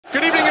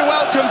warmly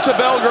welcome to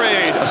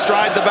Belgrade.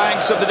 Astride the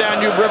banks of the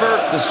Danube River,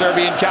 the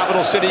Serbian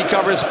capital city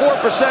covers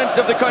 4%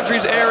 of the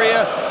country's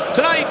area.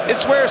 Tonight,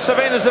 it's where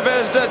Crvena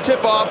Zvezda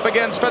tip off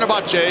against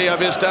Fenerbahce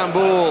of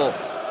Istanbul.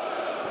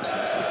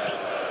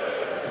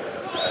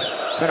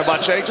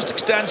 Fenerbahce just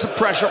extends some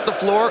pressure up the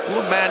floor, a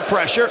little man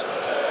pressure.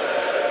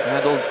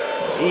 Handled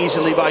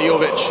easily by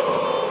Jovic.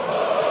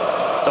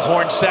 The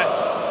horn set.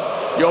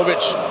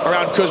 Jovic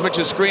around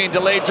Kuzmic's screen,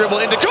 delayed dribble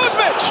into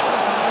Kuzmic!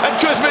 And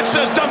Kuzmic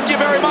says, "Thank you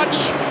very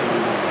much."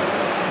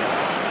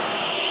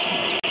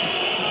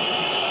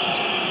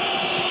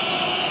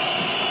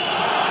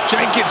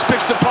 Jenkins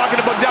picks the pocket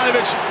of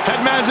Bogdanovic,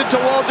 headmans it to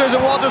Walters,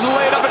 and Walters will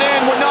lay it up and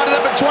in. We're knotted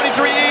up at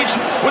 23 each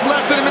with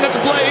less than a minute to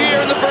play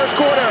here in the first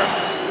quarter.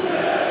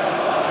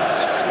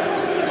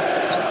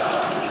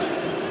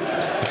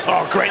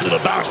 Oh, great little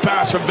bounce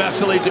pass from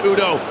Vesely to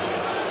Udo.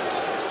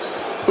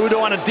 Udo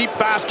on a deep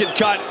basket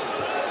cut.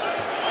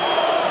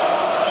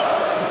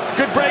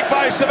 Good break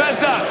by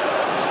Zvezda.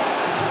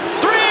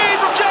 Three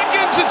from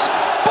Jenkins. It's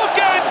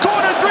bookend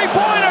corner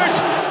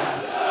three-pointers.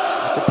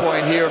 At the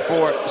point here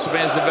for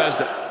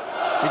Zvezda.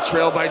 He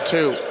trailed by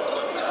 2.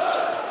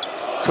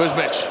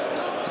 Kuzmic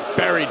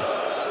buried.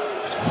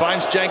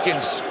 Finds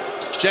Jenkins.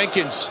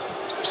 Jenkins.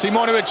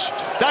 Simonovic.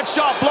 That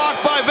shot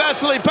blocked by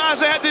Vesely.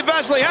 Pass ahead to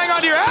Vesely. Hang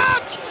on to your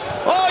hat.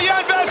 Oh,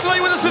 Jan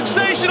Vesely with a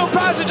sensational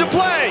passage of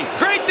play.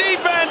 Great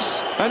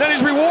defense. And then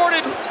he's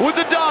rewarded with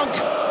the dunk.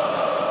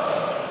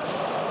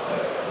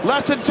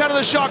 Less than 10 of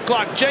the shot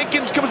clock.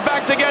 Jenkins comes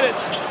back to get it.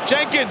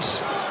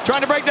 Jenkins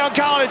trying to break down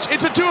Kalinic.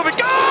 It's a 2 of it.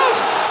 Goes!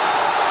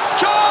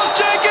 Charles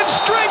Jenkins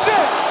strings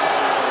it!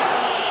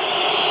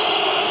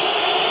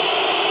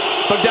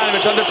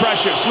 Bogdanovic under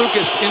pressure.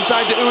 Slukas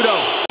inside to Udo.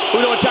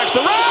 Udo attacks the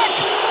rack!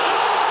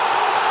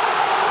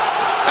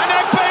 And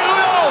Ekpe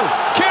Udo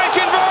can't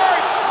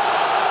convert!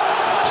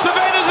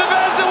 Crvena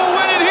Zvezda will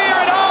win it here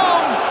at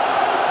home!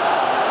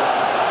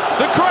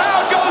 The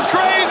crowd goes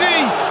crazy!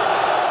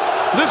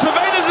 The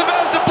Crvena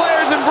Zvezda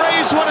players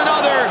embrace one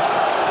another.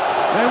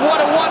 And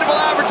what a wonderful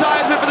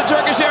advertisement for the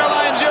Turkish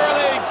Airlines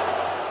EuroLeague.